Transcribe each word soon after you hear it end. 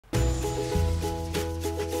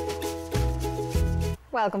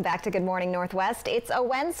Welcome back to Good Morning Northwest. It's a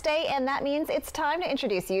Wednesday, and that means it's time to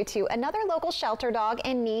introduce you to another local shelter dog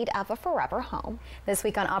in need of a forever home. This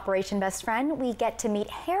week on Operation Best Friend, we get to meet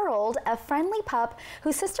Harold, a friendly pup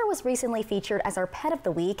whose sister was recently featured as our pet of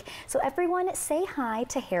the week. So everyone say hi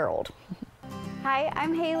to Harold. Hi,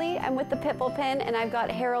 I'm Haley. I'm with the Pitbull Pen, and I've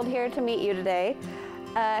got Harold here to meet you today.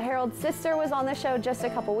 Harold's sister was on the show just a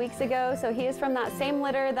couple weeks ago, so he is from that same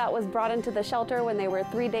litter that was brought into the shelter when they were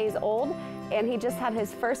 3 days old, and he just had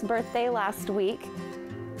his first birthday last week.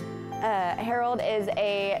 Harold is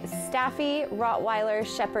a Staffy Rottweiler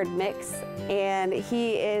Shepherd mix, and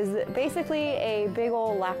he is basically a big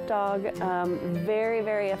old lap dog, very,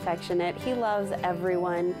 very affectionate. He loves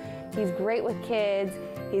everyone. He's great with kids.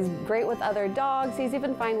 He's great with other dogs. He's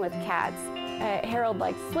even fine with cats. Harold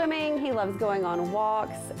likes swimming. He loves going on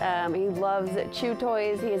walks. He loves chew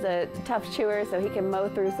toys. He's a tough chewer, so he can mow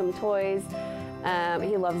through some toys.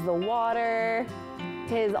 He loves the water.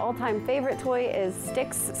 His all-time favorite toy is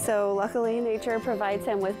sticks, so luckily nature provides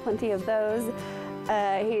him with plenty of those.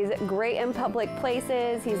 He's great in public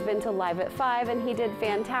places. He's been to Live at 5 and he did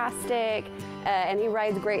fantastic. And he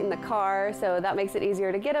rides great in the car, so that makes it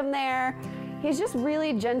easier to get him there. He's just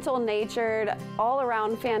really gentle-natured,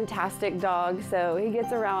 all-around fantastic dog, so he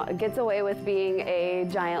gets away with being a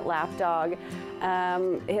giant lap dog.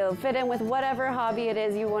 He'll fit in with whatever hobby it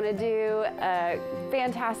is you want to do.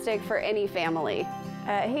 Fantastic for any family.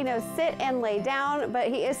 He knows sit and lay down, but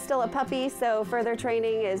he is still a puppy, so further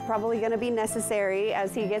training is probably going to be necessary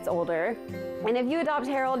as he gets older. And if you adopt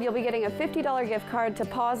Harold, you'll be getting a $50 gift card to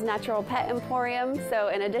Paws Natural Pet Emporium. So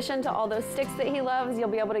in addition to all those sticks that he loves, you'll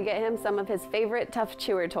be able to get him some of his favorite tough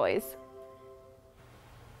chewer toys.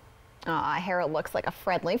 Aw, Harold looks like a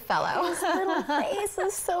friendly fellow. His little face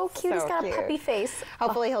is so cute. He's got a puppy face.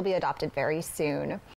 Hopefully he'll be adopted very soon.